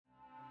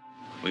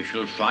We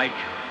shall fight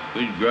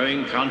with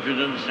growing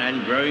confidence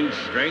and growing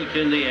strength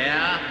in the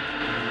air.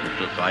 We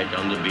shall fight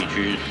on the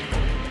beaches.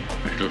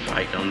 We shall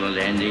fight on the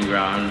landing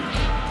grounds.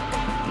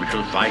 We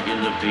shall fight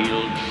in the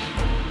fields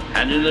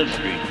and in the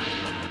streets.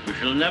 We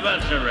shall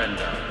never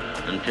surrender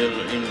until,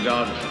 in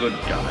God's good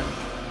time,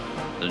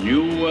 the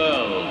new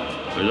world,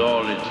 with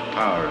all its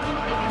power and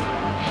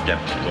might,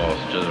 steps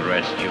forth to the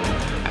rescue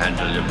and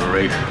the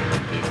liberation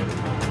of people.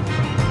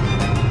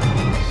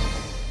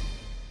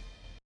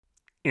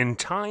 In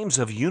times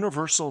of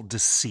universal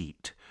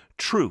deceit,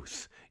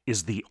 truth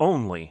is the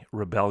only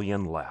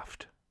rebellion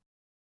left.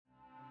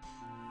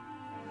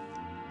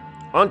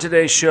 On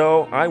today's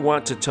show, I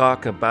want to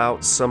talk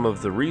about some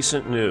of the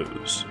recent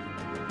news.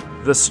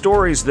 The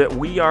stories that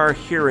we are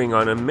hearing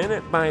on a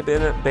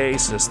minute-by-minute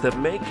basis that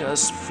make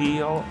us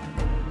feel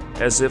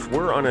as if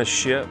we're on a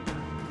ship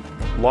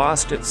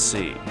lost at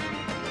sea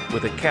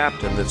with a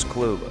captain that's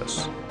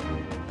clueless,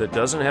 that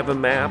doesn't have a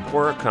map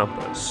or a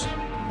compass,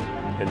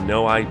 and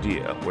no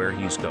idea where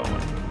he's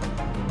going.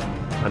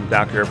 I'm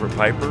Dr. Everett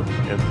Piper,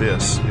 and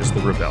this is The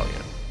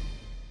Rebellion.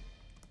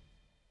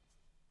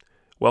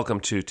 Welcome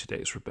to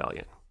today's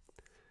Rebellion.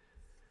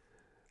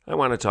 I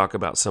want to talk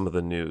about some of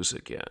the news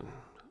again.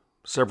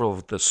 Several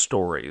of the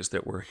stories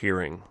that we're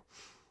hearing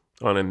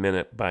on a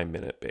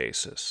minute-by-minute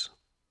basis.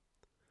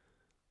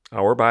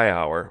 Hour by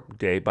hour,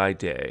 day by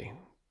day,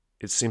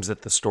 it seems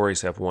that the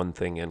stories have one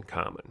thing in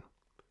common.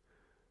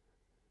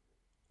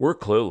 We're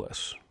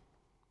clueless.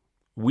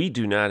 We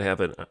do not have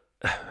an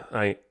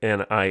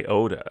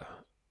iota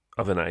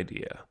of an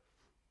idea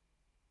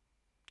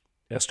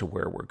as to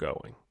where we're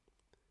going.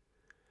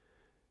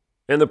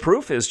 And the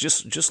proof is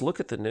just look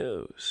at the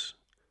news.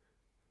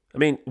 I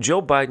mean,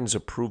 Joe Biden's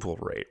approval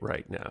rate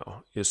right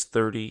now is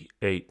 38%.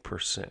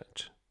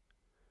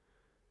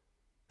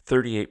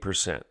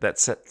 38%. That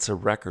sets a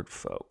record,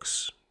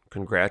 folks.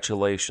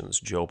 Congratulations,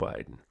 Joe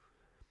Biden.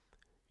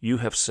 You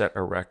have set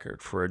a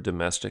record for a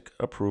domestic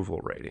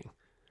approval rating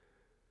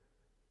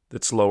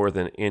that's lower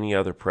than any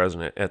other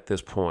president at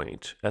this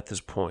point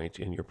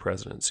in your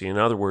presidency. In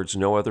other words,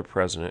 no other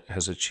president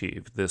has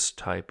achieved this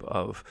type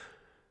of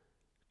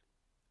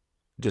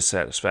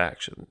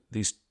dissatisfaction,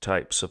 these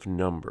types of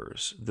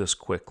numbers this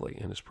quickly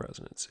in his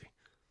presidency.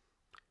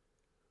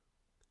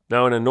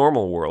 Now, in a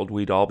normal world,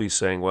 we'd all be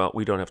saying, well,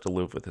 we don't have to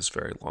live with this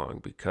very long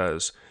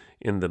because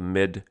in the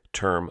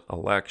midterm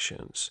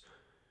elections,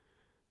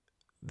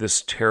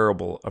 this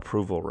terrible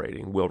approval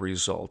rating will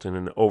result in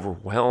an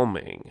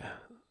overwhelming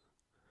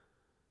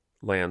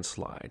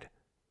landslide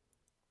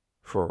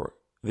for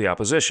the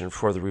opposition,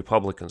 for the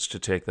Republicans to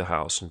take the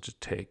House and to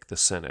take the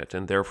Senate,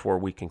 and therefore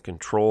we can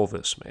control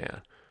this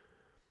man.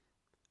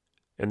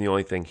 And the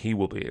only thing he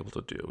will be able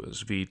to do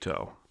is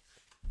veto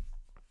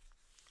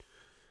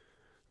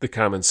the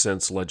common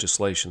sense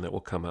legislation that will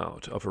come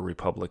out of a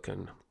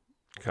Republican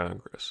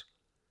Congress.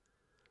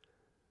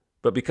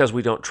 But because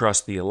we don't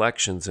trust the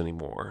elections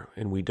anymore,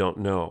 and we don't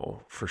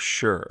know for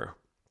sure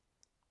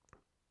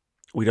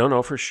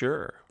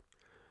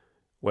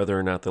whether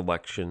or not the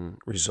election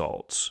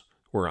results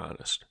were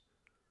honest.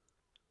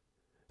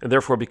 And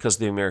therefore, because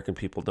the American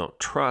people don't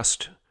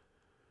trust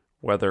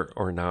whether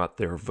or not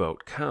their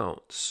vote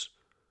counts,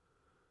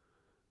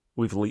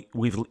 we've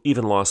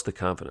even lost the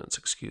confidence,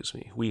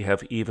 We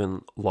have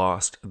even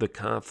lost the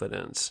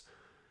confidence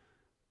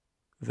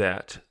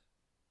that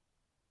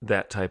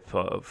that type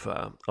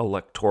of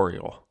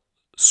electoral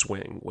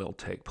swing will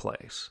take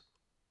place.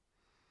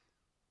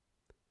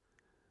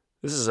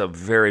 This is a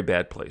very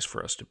bad place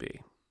for us to be.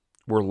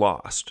 We're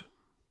lost.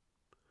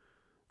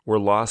 We're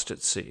lost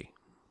at sea.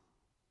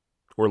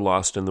 We're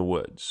lost in the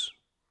woods.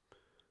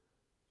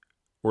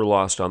 We're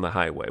lost on the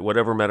highway.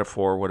 Whatever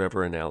metaphor,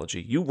 whatever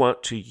analogy you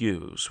want to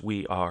use,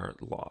 we are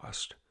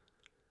lost.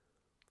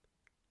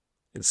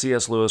 And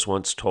C.S. Lewis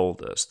once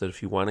told us that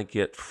if you want to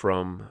get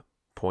from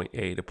point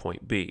A to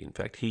point B, in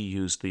fact, he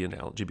used the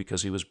analogy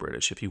because he was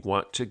British, if you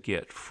want to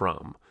get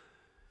from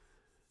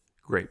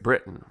Great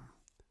Britain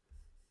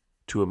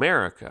to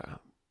America,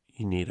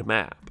 you need a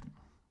map.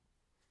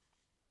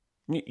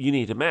 You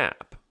need a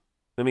map.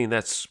 I mean,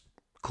 that's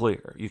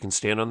clear. You can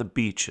stand on the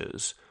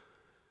beaches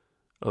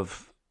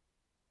of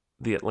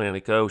the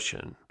Atlantic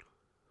Ocean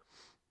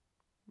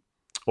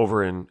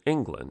over in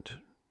England.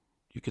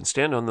 You can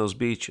stand on those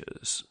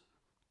beaches.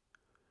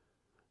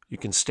 You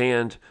can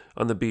stand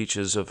on the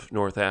beaches of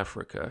North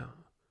Africa,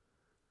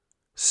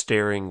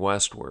 staring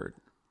westward.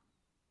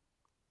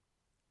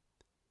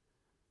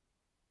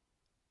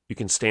 You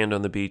can stand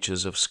on the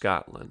beaches of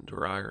Scotland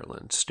or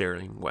Ireland,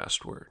 staring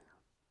westward,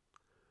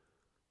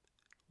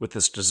 with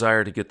this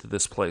desire to get to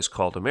this place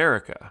called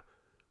America.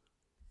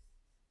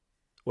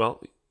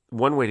 Well,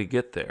 one way to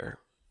get there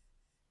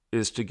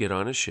is to get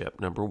on a ship,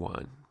 number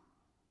one,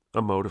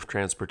 a mode of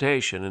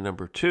transportation, and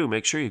number two,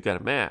 make sure you've got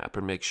a map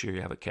and make sure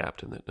you have a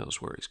captain that knows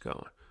where he's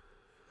going.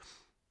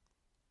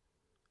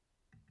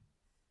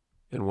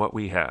 And what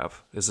we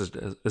have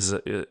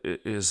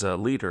is a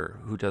leader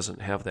who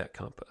doesn't have that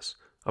compass,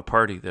 a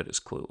party that is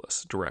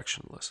clueless,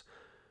 directionless.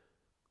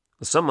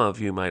 Some of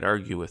you might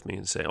argue with me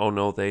and say, oh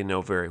no, they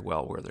know very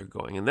well where they're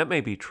going. And that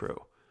may be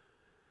true.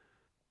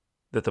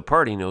 That the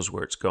party knows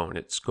where it's going.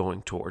 It's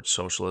going towards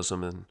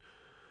socialism, and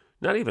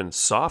not even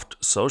soft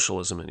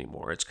socialism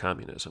anymore. It's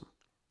communism.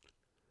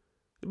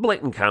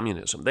 Blatant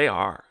communism. They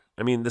are.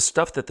 I mean, the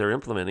stuff that they're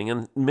implementing,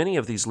 and many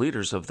of these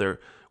leaders of their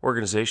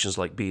organizations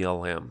like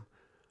BLM,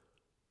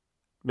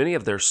 many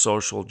of their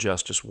social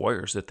justice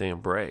warriors that they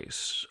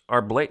embrace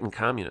are blatant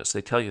communists.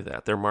 They tell you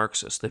that. They're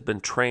Marxists. They've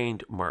been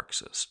trained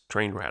Marxists,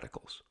 trained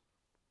radicals.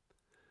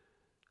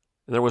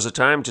 And there was a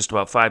time just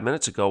about 5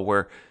 minutes ago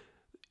where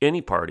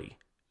any party,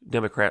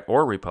 Democrat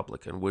or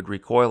Republican, would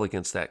recoil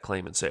against that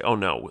claim and say, oh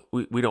no,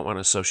 we don't want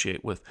to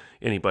associate with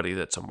anybody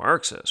that's a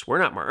Marxist. We're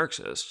not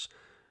Marxists.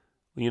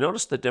 You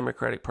notice the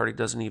Democratic Party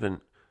doesn't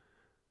even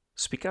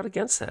speak out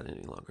against that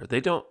any longer.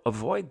 They don't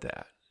avoid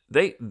that.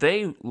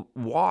 They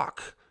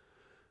walk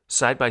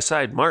side by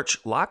side, march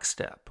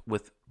lockstep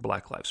with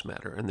Black Lives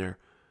Matter and their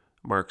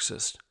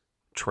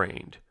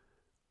Marxist-trained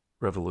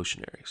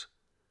revolutionaries.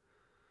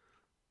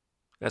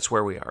 That's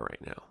where we are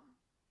right now.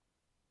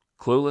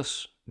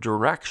 Clueless,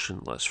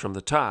 directionless from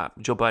the top.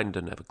 Joe Biden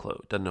doesn't have a clue,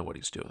 doesn't know what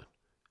he's doing,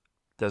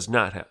 does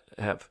not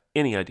have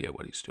any idea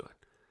what he's doing.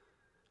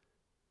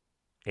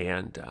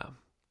 And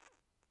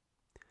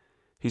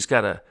he's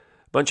got a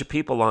bunch of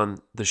people on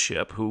the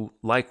ship who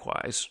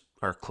likewise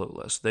are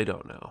clueless. They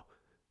don't know.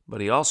 But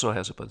he also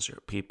has a bunch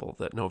of people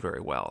that know very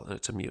well, and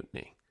it's a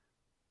mutiny.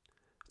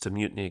 It's a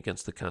mutiny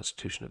against the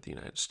Constitution of the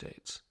United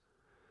States.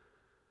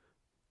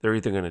 They're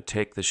either going to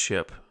take the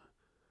ship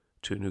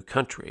to a new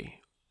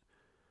country,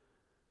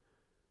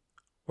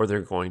 or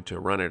they're going to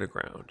run it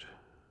aground,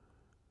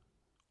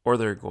 or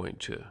they're going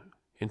to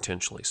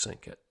intentionally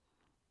sink it.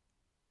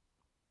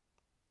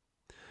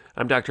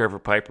 I'm Dr.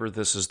 Everett Piper.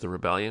 This is The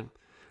Rebellion.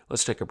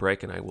 Let's take a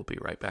break, and I will be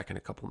right back in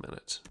a couple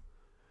minutes.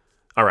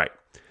 All right.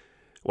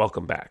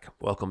 Welcome back.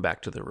 Welcome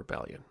back to The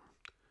Rebellion.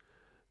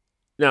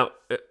 Now,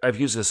 I've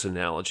used this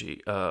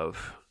analogy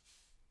of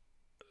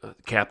a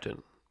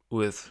captain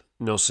with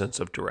no sense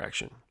of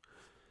direction.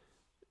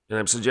 And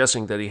I'm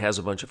suggesting that he has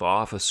a bunch of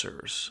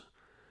officers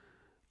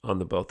on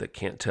the boat that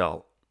can't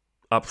tell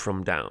up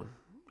from down.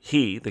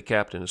 He, the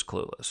captain, is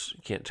clueless.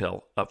 He can't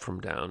tell up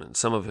from down. And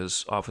some of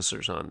his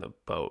officers on the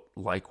boat,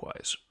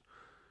 likewise,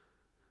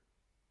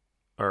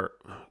 are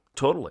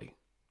totally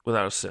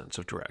without a sense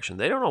of direction.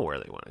 They don't know where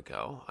they want to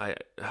go.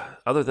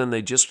 Other than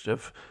they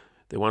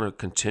want to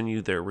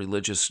continue their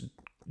religious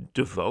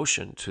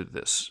devotion to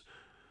this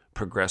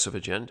progressive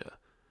agenda.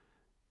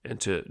 And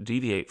to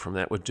deviate from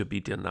that would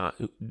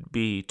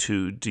be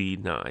to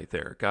deny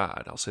their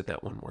God. I'll say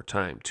that one more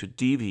time. To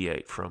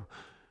deviate from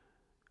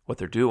what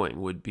they're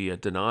doing would be a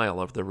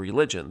denial of the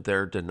religion,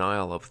 their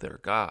denial of their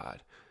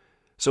God.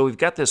 So we've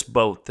got this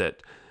boat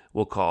that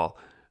we'll call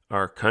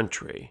our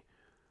country,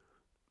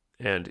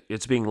 and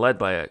it's being led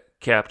by a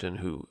captain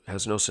who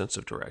has no sense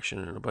of direction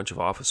and a bunch of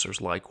officers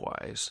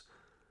likewise.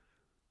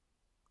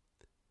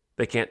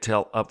 They can't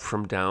tell up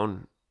from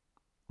down,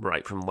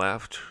 right from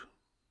left.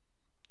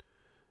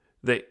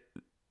 They,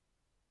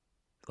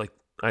 like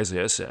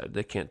Isaiah said,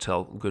 they can't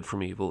tell good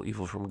from evil,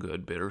 evil from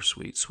good, bitter,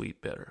 sweet,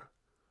 sweet, bitter.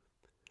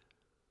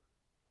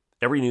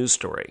 Every news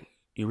story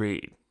you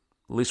read,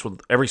 at least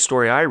with every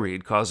story I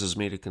read, causes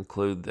me to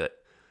conclude that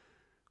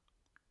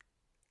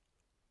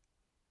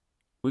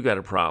we've got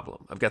a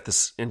problem. I've got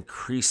this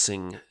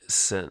increasing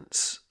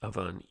sense of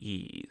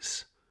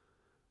unease.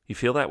 You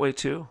feel that way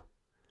too?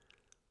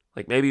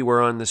 Like maybe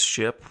we're on this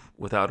ship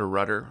without a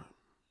rudder.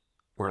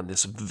 We're on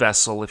this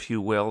vessel, if you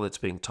will, that's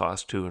being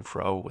tossed to and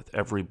fro with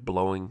every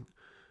blowing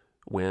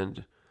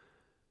wind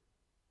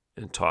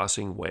and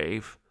tossing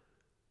wave.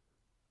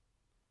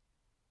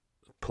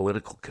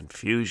 Political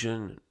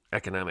confusion,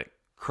 economic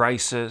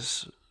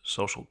crisis,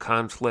 social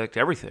conflict,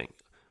 everything.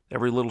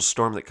 Every little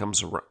storm that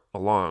comes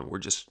along, we're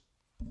just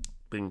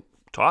being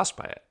tossed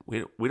by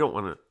it. We don't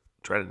want to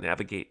try to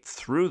navigate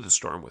through the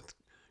storm with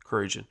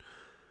courage and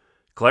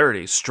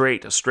clarity, a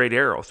straight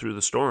arrow through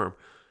the storm.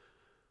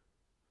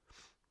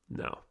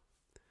 No.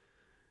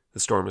 The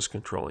storm is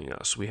controlling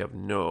us. We have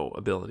no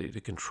ability to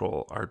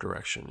control our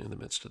direction in the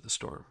midst of the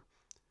storm.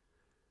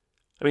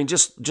 I mean,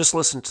 just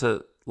listen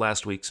to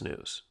last week's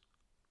news.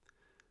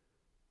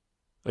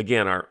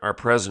 Again, our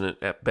president,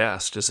 at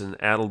best, is an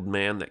addled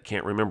man that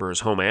can't remember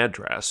his home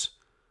address.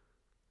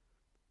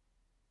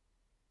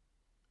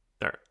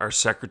 Our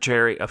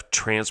Secretary of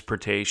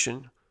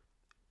Transportation,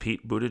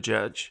 Pete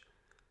Buttigieg,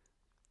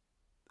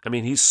 I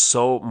mean, he's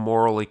so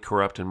morally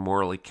corrupt and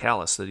morally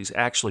callous that he's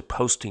actually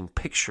posting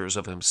pictures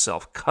of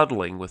himself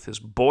cuddling with his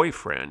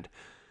boyfriend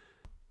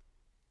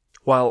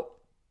while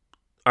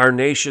our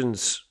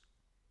nation's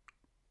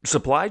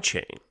supply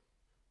chain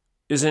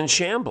is in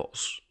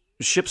shambles.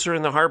 Ships are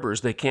in the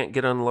harbors. They can't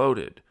get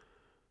unloaded.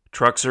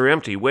 Trucks are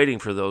empty waiting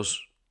for those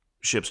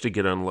ships to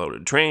get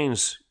unloaded.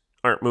 Trains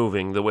aren't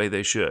moving the way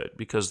they should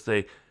because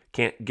they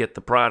can't get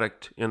the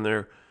product in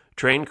their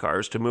train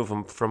cars to move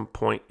them from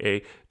point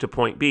A to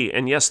point B.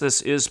 And yes,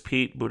 this is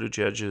Pete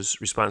Buttigieg's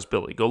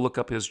responsibility. Go look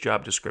up his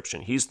job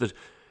description. He's the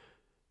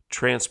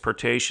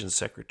transportation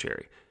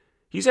secretary.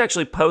 He's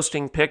actually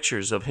posting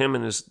pictures of him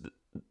and his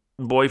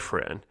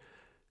boyfriend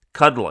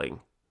cuddling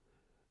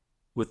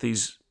with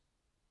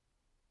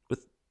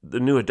the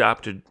new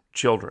adopted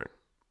children.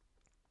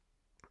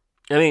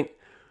 I mean,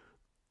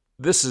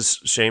 this is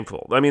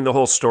shameful. I mean, the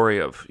whole story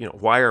of,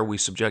 why are we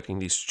subjecting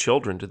these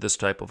children to this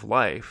type of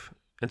life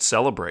and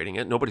celebrating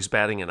it? Nobody's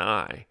batting an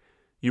eye.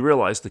 You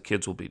realize the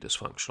kids will be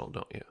dysfunctional,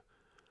 don't you?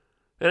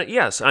 And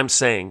yes, I'm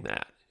saying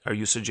that. Are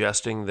you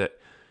suggesting that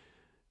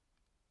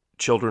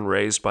children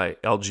raised by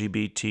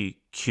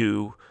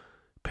LGBTQ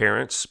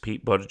parents,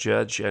 Pete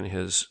Buttigieg and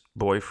his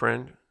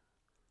boyfriend,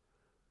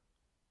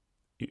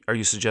 are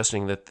you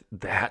suggesting that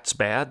that's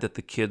bad, that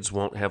the kids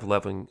won't have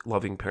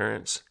loving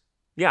parents?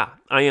 Yeah,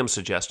 I am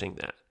suggesting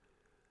that.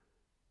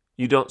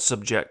 You don't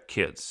subject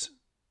kids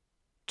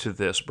to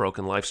this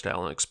broken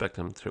lifestyle and expect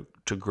them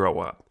to grow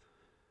up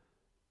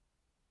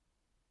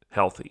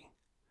healthy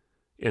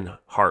in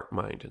heart,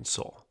 mind, and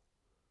soul.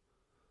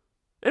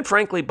 And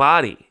frankly,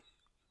 body.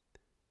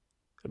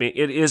 I mean,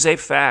 it is a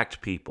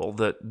fact, people,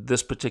 that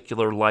this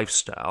particular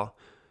lifestyle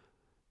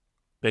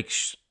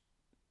makes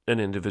an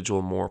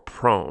individual more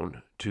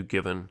prone to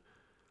given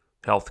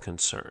health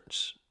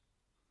concerns.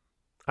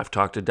 I've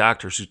talked to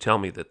doctors who tell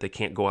me that they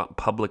can't go out and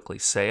publicly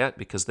say it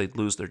because they'd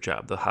lose their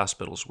job. The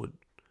hospitals would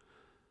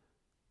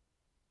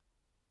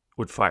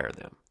fire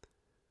them.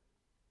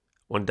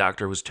 One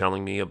doctor was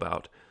telling me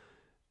about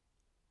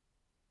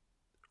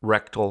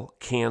rectal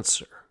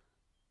cancer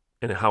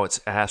and how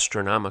it's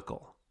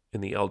astronomical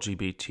in the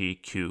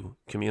LGBTQ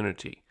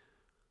community.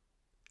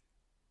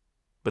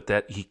 But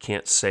that he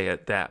can't say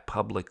it that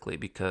publicly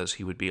because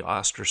he would be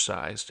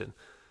ostracized and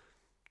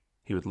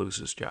he would lose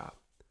his job.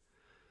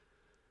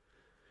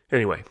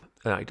 Anyway,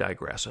 I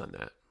digress on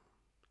that.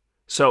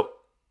 So,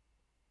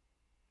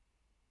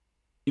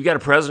 you've got a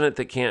president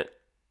that can't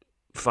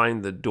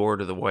find the door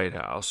to the White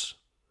House,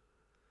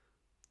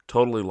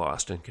 totally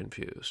lost and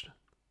confused.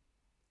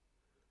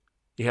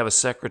 You have a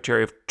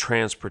Secretary of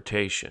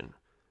Transportation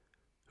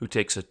who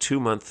takes a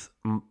 2-month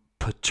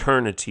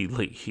paternity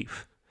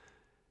leave.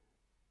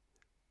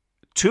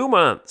 2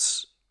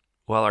 months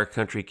while our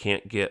country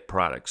can't get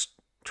products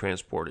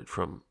transported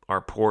from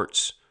our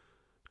ports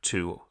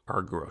to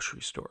our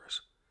grocery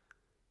stores.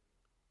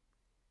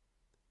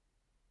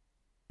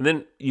 And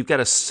then you've got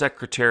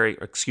Assistant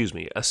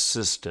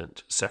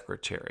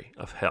Secretary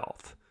of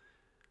Health,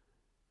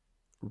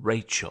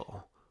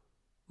 Rachel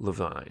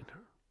Levine.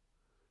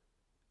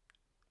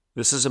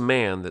 This is a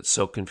man that's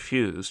so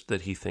confused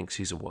that he thinks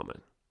he's a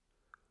woman.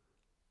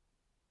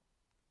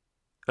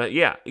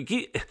 I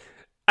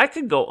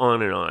could go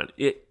on and on.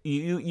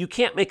 You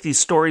can't make these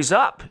stories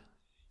up.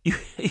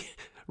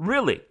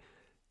 Really.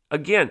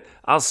 Again,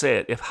 I'll say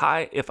it. If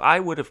I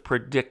would have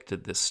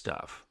predicted this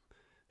stuff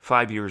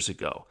 5 years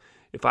ago,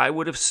 if I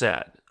would have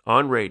said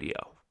on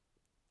radio,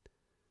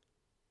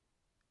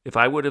 if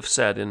I would have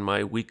said in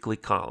my weekly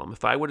column,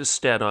 if I would have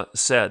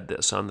said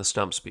this on the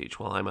stump speech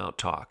while I'm out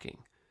talking,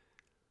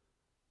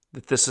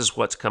 that this is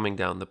what's coming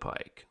down the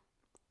pike,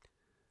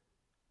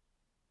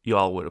 you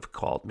all would have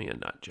called me a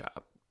nut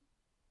job.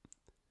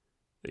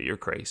 That you're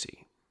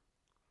crazy.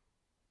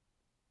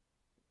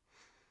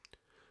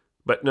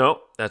 But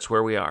no, that's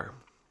where we are.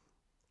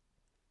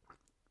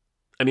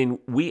 I mean,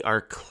 we are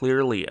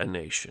clearly a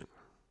nation.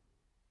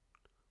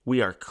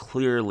 We are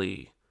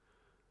clearly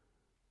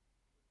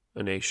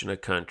a nation, a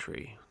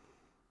country,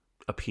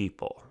 a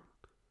people,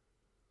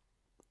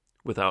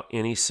 without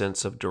any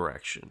sense of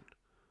direction,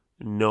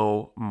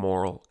 no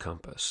moral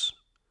compass.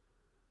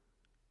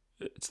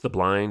 It's the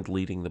blind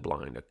leading the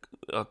blind,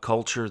 a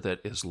culture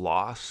that is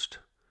lost,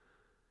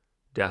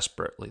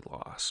 desperately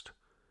lost,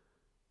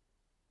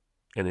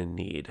 and in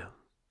need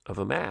of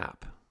a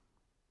map.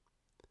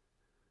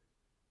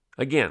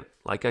 Again,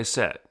 like I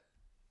said,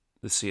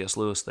 the C.S.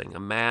 Lewis thing, a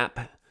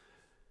map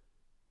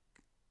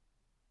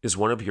is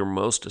one of your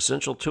most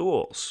essential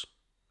tools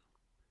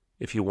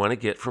if you want to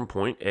get from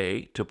point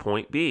A to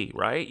point B,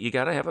 right? You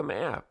got to have a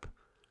map.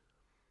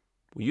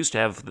 We used to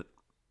have the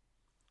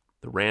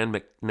Rand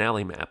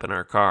McNally map in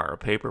our car, a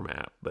paper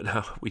map, but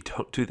now we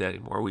don't do that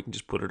anymore. We can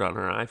just put it on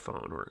our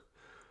iPhone or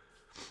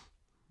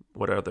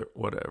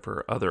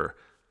whatever other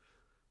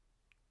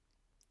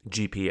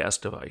GPS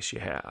device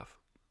you have.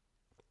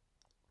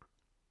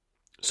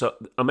 So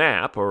a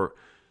map, or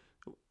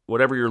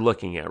whatever you're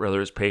looking at,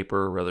 whether it's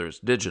paper or whether it's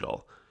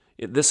digital,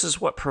 this is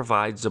what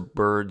provides a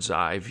bird's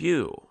eye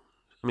view.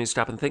 I mean,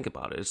 stop and think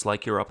about it. It's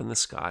like you're up in the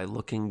sky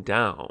looking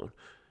down,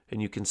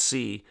 and you can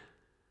see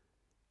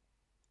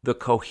the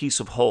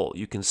cohesive whole.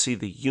 You can see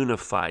the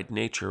unified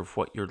nature of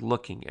what you're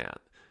looking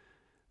at.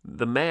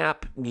 The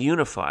map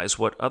unifies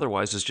what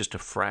otherwise is just a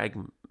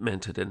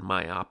fragmented and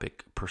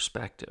myopic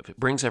perspective. It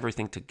brings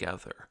everything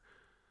together.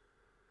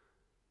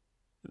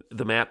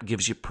 The map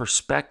gives you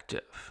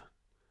perspective.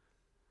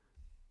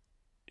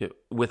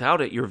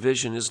 Without it, your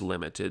vision is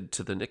limited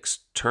to the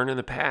next turn in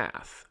the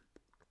path,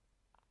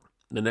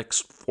 the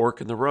next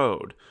fork in the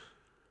road,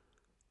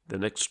 the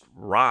next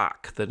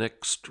rock, the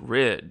next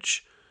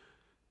ridge.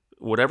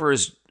 Whatever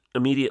is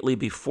immediately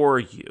before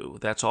you,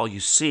 that's all you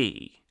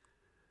see.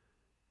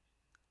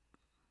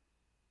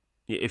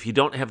 if you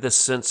don't have this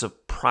sense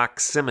of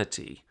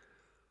proximity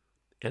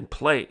and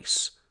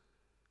place,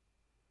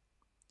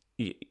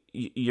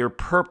 your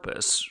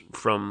purpose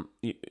from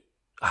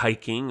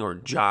hiking or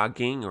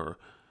jogging or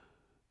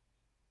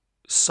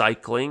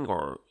cycling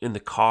or in the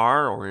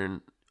car or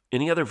in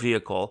any other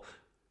vehicle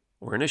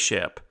or in a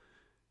ship,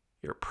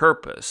 your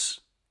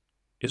purpose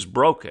is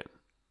broken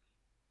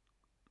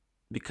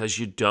because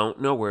you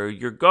don't know where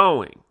you're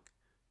going.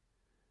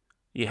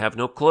 You have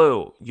no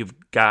clue.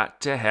 You've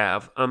got to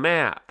have a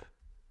map.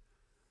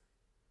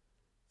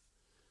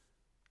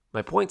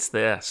 My point's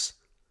this.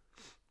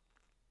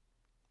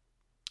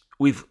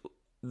 We've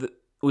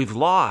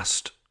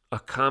lost a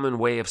common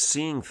way of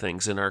seeing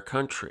things in our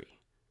country.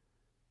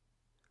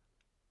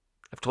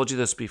 I've told you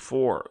this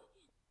before.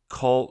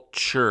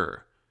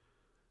 Culture.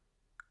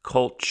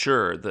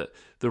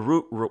 The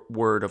root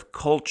word of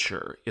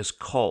culture is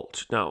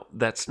cult. Now,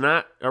 that's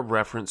not a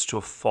reference to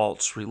a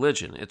false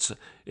religion.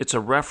 It's a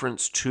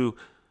reference to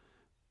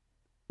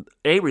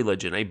a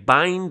religion, a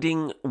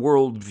binding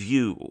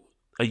worldview,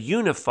 a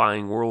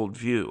unifying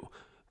worldview.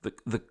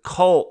 The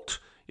cult,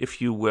 if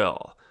you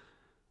will,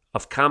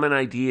 of common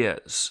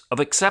ideas, of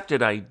accepted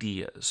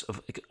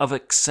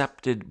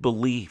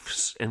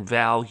beliefs and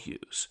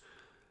values.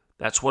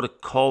 That's what a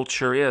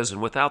culture is.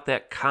 And without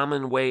that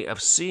common way of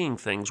seeing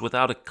things,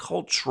 without a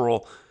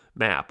cultural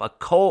map,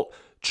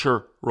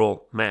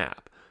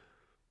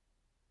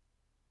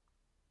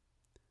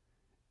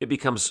 it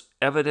becomes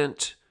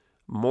evident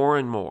more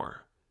and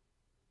more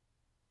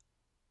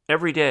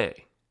every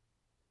day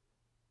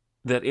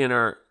that in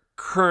our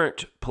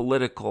current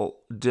political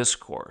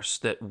discourse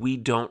that we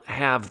don't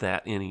have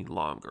that any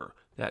longer,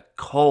 that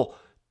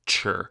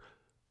cultural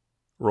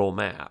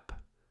map.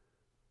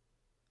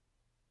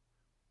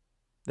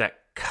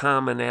 That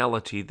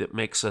commonality that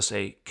makes us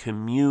a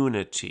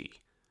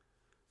community.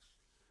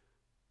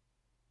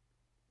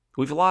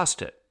 We've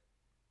lost it.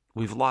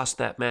 We've lost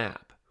that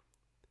map.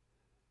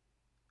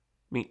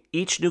 I mean,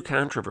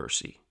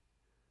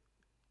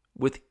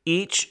 with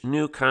each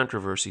new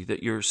controversy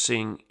that you're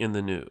seeing in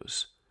the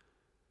news,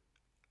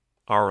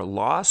 our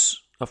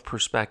loss of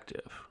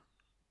perspective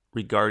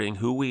regarding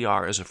who we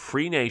are as a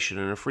free nation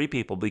and a free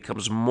people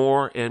becomes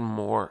more and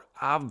more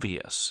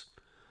obvious.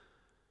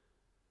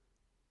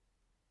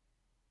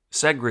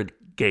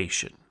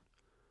 Segregation,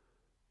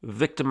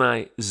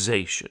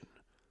 victimization,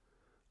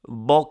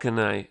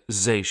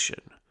 balkanization,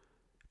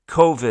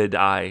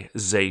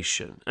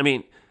 COVIDization. I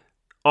mean,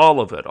 all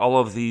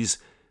of these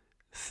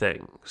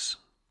things.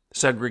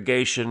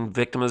 Segregation,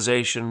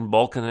 victimization,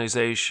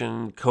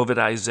 balkanization,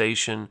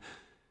 COVIDization,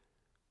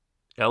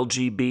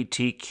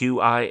 LGBTQIA,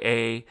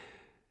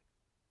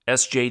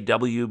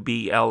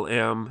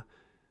 SJWBLM.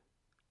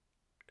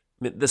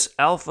 This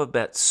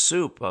alphabet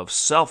soup of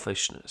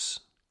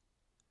selfishness,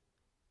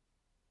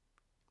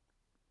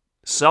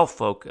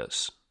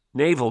 self-focus,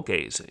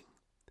 navel-gazing,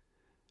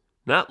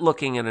 not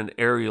looking at an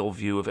aerial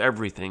view of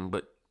everything,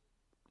 but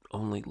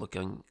only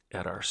looking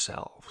at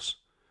ourselves.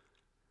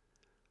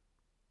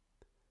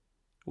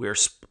 We're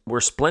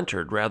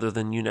splintered rather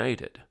than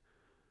united.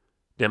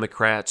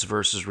 Democrats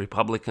versus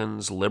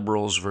Republicans,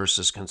 liberals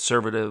versus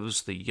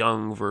conservatives, the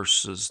young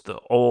versus the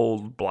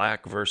old,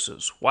 black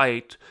versus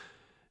white,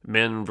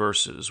 men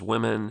versus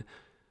women,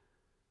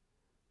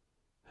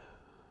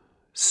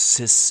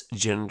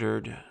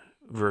 cisgendered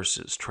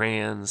versus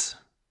trans.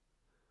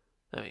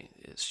 I mean,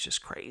 it's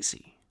just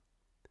crazy.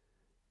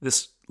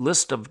 This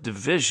list of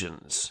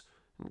divisions,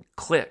 and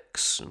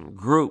cliques, and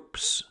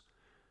groups,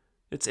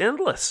 it's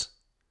endless.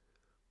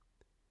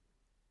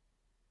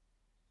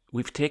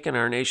 We've taken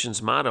our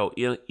nation's motto,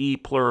 E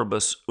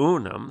pluribus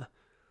unum,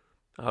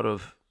 out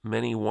of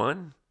many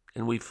one,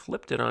 and we've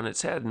flipped it on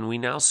its head, and we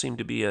now seem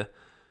to be a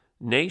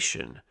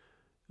nation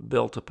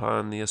built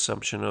upon the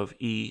assumption of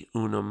E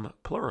unum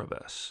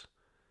pluribus,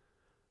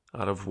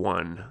 out of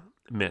one,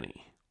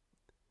 many.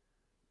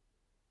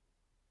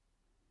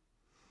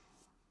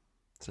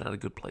 It's not a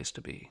good place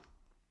to be.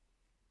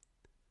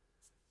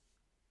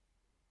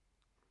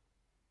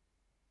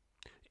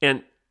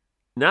 And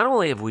not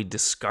only have we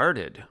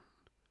discarded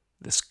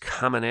this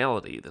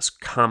commonality, this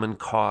common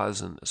cause,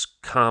 and this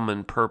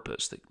common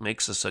purpose that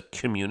makes us a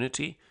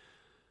community,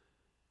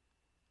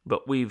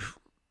 but we've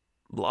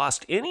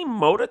lost any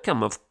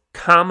modicum of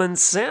common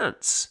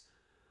sense,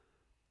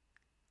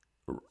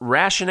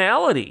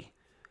 rationality,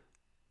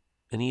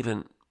 and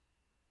even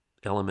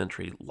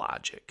elementary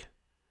logic.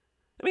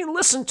 I mean,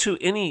 listen to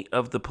any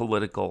of the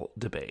political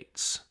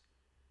debates,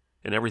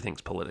 and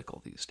everything's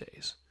political these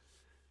days,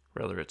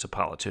 whether it's a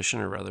politician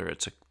or whether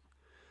it's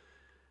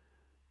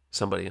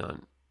somebody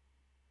on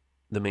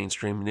the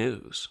mainstream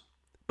news.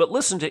 But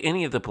listen to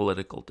any of the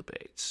political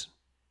debates,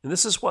 and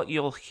this is what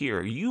you'll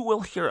hear. You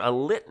will hear a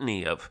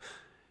litany of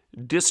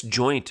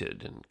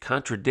disjointed and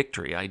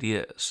contradictory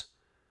ideas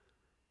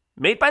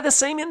made by the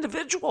same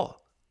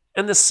individual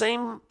and the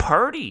same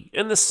party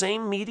and the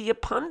same media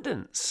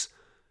pundits.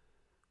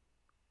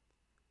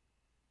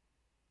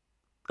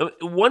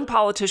 One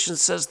politician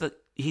says that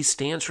he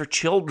stands for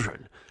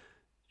children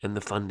and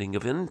the funding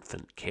of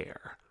infant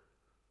care.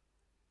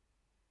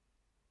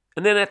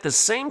 And then at the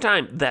same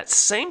time, that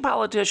same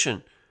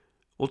politician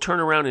will turn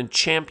around and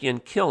champion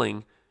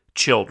killing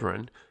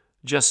children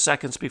just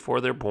seconds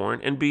before they're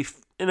born and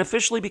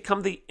officially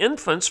become the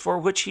infants for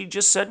which he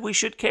just said we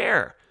should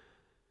care.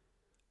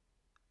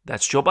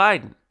 That's Joe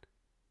Biden.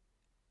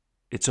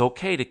 It's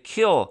okay to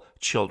kill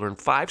children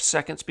 5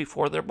 seconds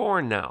before they're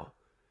born now.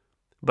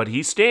 But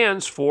he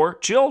stands for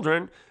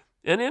children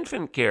and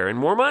infant care and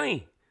more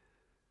money.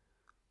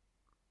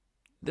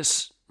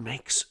 This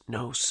makes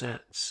no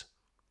sense.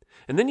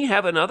 And then you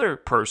have another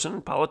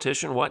person,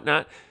 politician,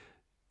 whatnot,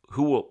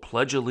 who will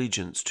pledge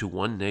allegiance to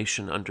one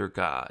nation under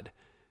God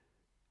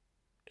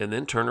and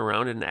then turn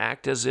around and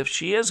act as if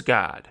she is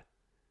God.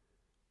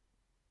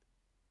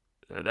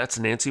 That's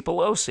Nancy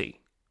Pelosi.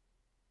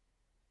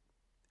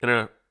 And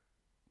a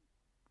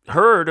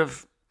herd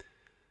of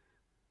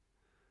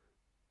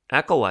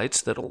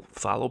acolytes that'll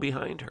follow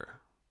behind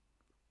her.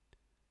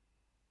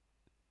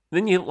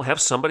 Then you'll have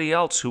somebody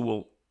else who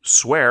will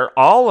swear,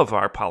 all of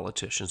our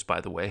politicians,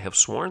 by the way, have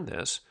sworn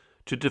this,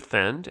 to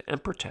defend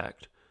and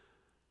protect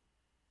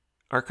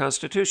our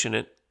Constitution.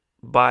 And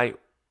by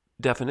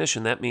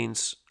definition, that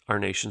means our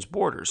nation's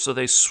borders. So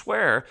they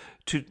swear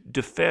to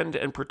defend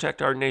and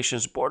protect our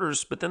nation's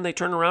borders, but then they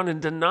turn around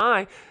and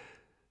deny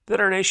that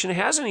our nation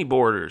has any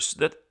borders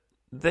that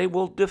they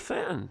will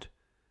defend.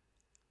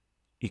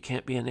 You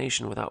can't be a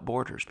nation without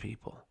borders,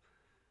 people.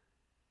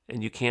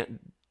 And you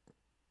can't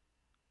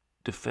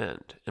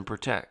defend and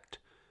protect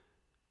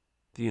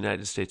the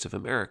United States of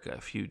America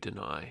if you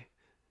deny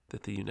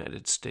that the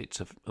United States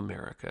of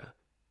America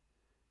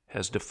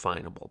has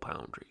definable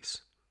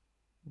boundaries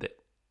that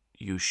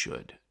you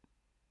should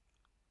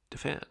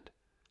defend.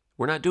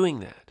 We're not doing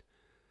that.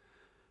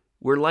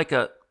 We're like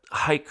a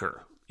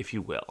hiker, if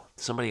you will.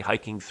 Somebody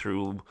hiking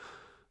through,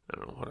 I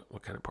don't know,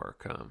 what kind of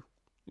park?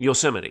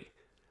 Yosemite.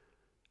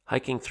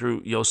 Hiking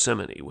through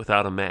Yosemite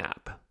without a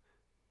map.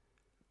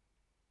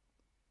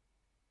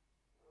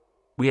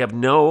 We have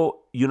no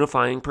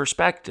unifying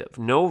perspective,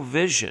 no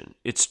vision.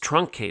 It's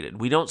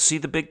truncated. We don't see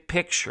the big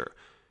picture.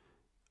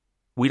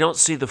 We don't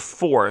see the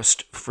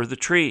forest for the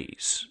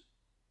trees.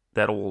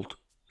 That old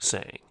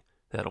saying,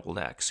 that old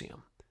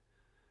axiom.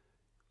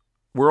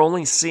 We're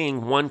only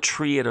seeing one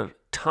tree at a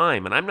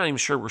time, and I'm not even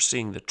sure we're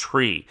seeing the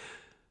tree.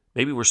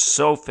 Maybe we're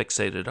so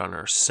fixated on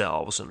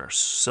ourselves and our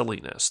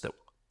silliness that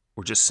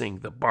we're just seeing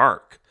the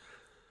bark.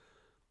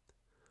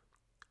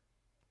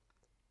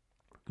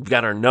 We've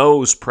got our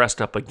nose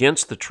pressed up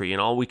against the tree,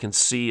 and all we can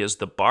see is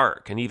the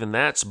bark. And even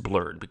that's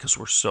blurred because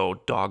we're so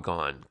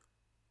doggone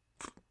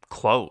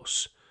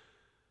close.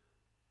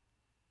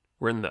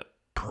 We're in the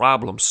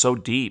problem so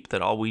deep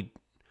that all we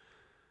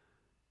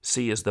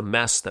see is the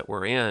mess that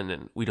we're in,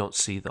 and we don't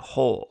see the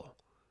whole.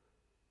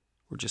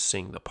 We're just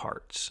seeing the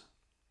parts.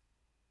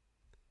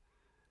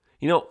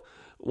 You know,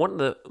 one of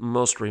the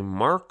most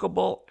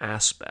remarkable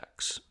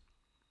aspects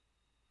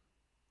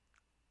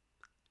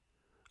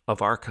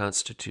of our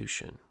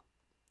Constitution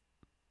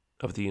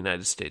of the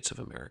United States of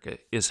America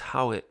is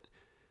how it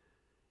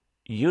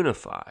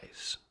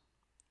unifies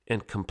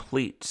and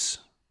completes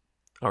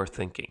our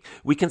thinking.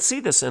 We can see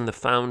this in the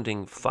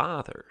founding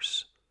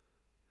fathers.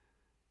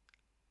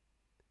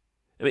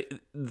 I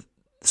mean,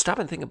 stop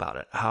and think about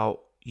it,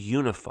 how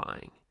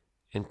unifying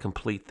and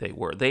complete they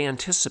were. They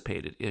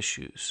anticipated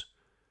issues.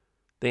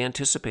 They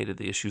anticipated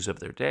the issues of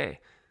their day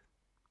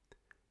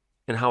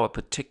and how a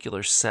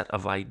particular set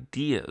of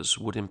ideas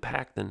would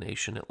impact the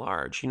nation at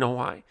large. You know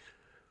why?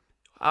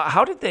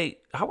 How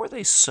were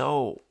they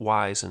so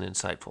wise and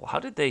insightful? How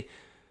did they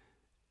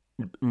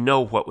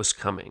know what was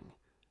coming?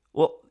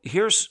 Well,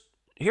 here's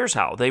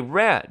how. They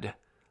read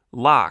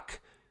Locke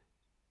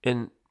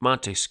and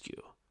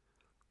Montesquieu.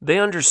 They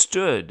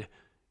understood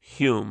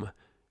Hume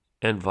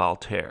and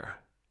Voltaire.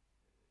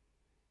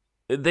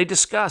 They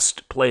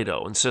discussed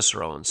Plato and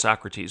Cicero and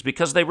Socrates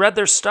because they read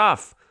their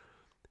stuff.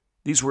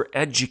 These were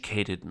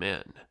educated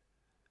men.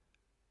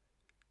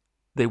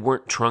 They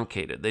weren't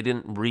truncated. They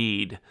didn't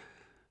read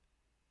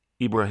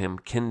Ibrahim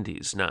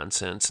Kendi's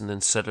nonsense and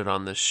then set it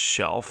on the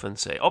shelf and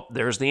say, oh,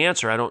 there's the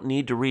answer. I don't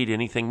need to read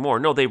anything more.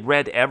 No, they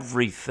read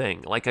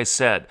everything. Like I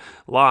said,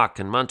 Locke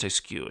and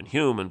Montesquieu and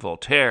Hume and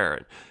Voltaire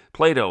and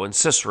Plato and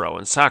Cicero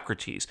and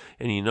Socrates.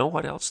 And you know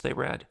what else they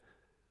read?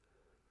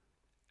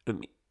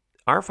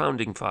 Our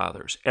founding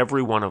fathers,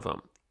 every one of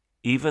them,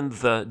 even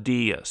the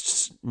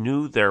deists,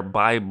 knew their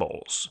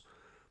Bibles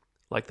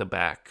like the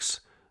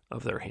backs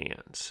of their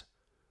hands.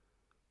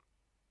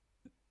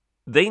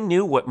 They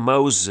knew what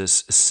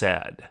Moses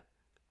said.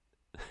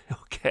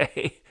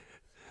 Okay?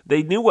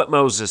 They knew what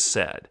Moses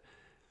said.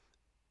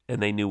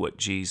 And they knew what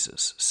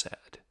Jesus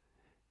said.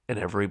 And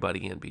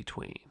everybody in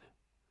between.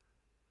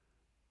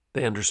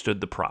 They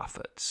understood the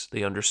prophets.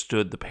 They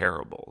understood the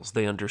parables.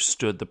 They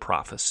understood the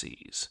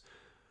prophecies.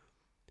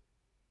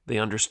 They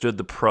understood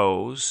the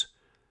prose.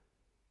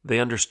 They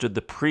understood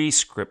the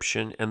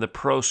prescription and the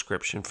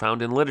proscription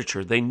found in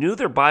literature. They knew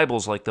their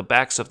Bibles like the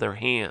backs of their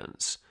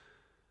hands.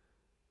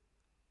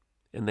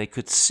 And they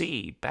could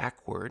see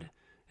backward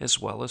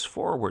as well as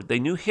forward. They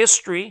knew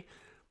history,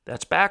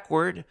 that's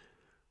backward.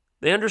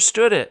 They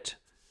understood it.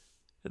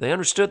 They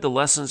understood the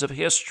lessons of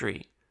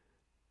history,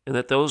 and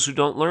that those who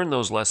don't learn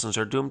those lessons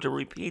are doomed to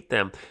repeat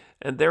them,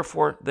 and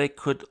therefore they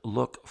could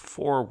look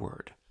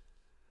forward.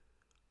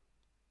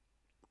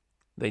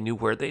 They knew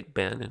where they'd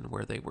been and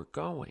where they were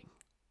going.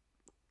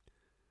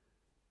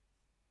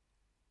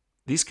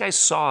 These guys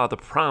saw the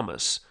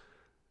promise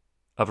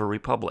of a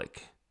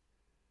republic,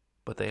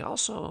 but they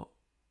also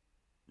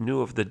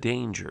knew of the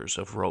dangers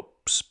of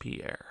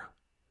Robespierre.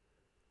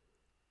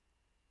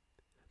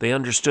 They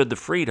understood the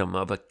freedom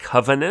of a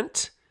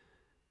covenant,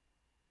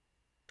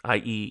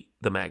 i.e.,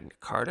 the Magna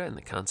Carta and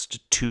the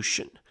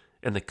Constitution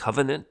and the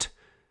covenant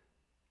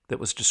that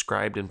was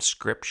described in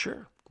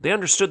Scripture. They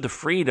understood the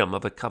freedom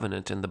of a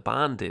covenant and the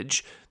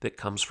bondage that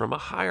comes from a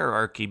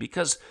hierarchy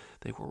because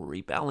they were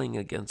rebelling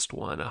against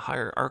a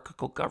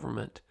hierarchical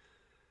government.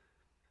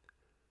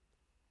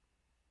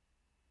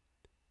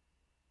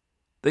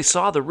 They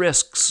saw the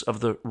risks of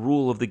the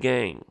rule of the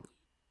gang,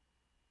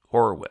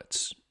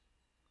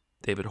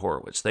 David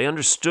Horowitz. They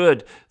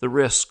understood the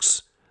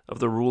risks of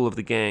the rule of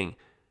the gang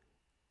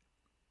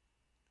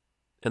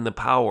and the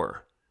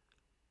power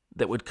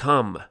that would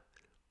come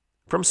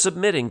from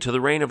submitting to the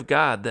reign of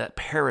God, that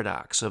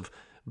paradox of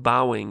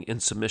bowing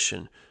in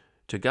submission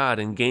to God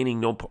and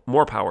gaining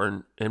more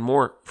power and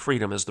more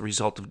freedom as the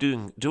result of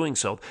doing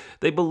so.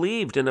 They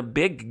believed in a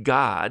big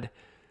God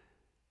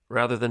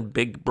rather than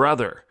big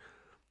brother.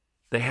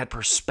 They had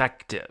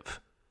perspective.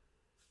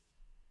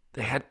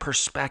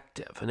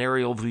 An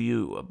aerial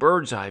view, a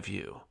bird's eye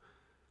view.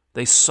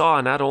 They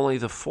saw not only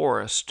the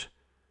forest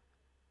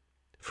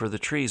for the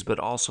trees, but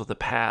also the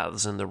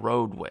paths and the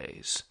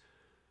roadways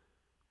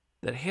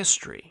that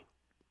history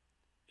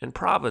and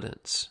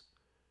providence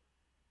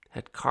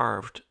had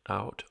carved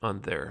out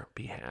on their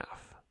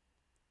behalf.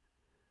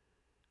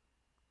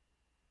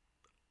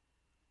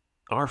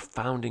 Our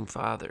founding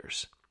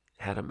fathers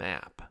had a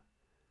map,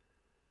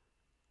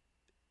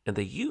 and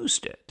they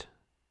used it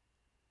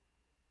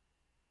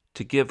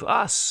to give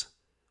us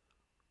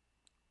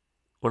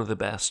one of the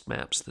best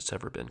maps that's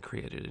ever been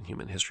created in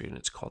human history, and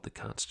it's called the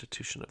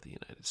Constitution of the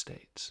United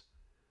States.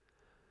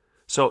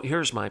 So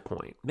here's my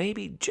point.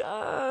 Maybe,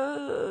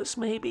 just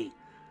maybe,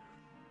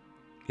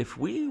 if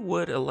we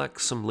would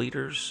elect some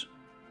leaders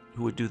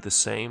who would do the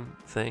same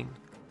thing,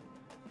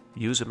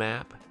 use a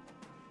map,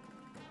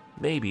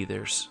 maybe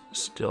there's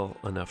still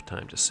enough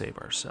time to save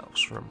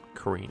ourselves from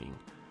careening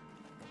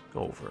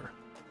over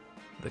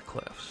the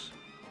cliffs.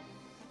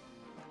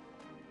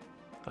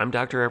 I'm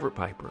Dr. Everett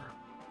Piper,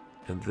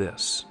 and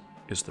this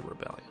is The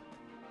Rebellion.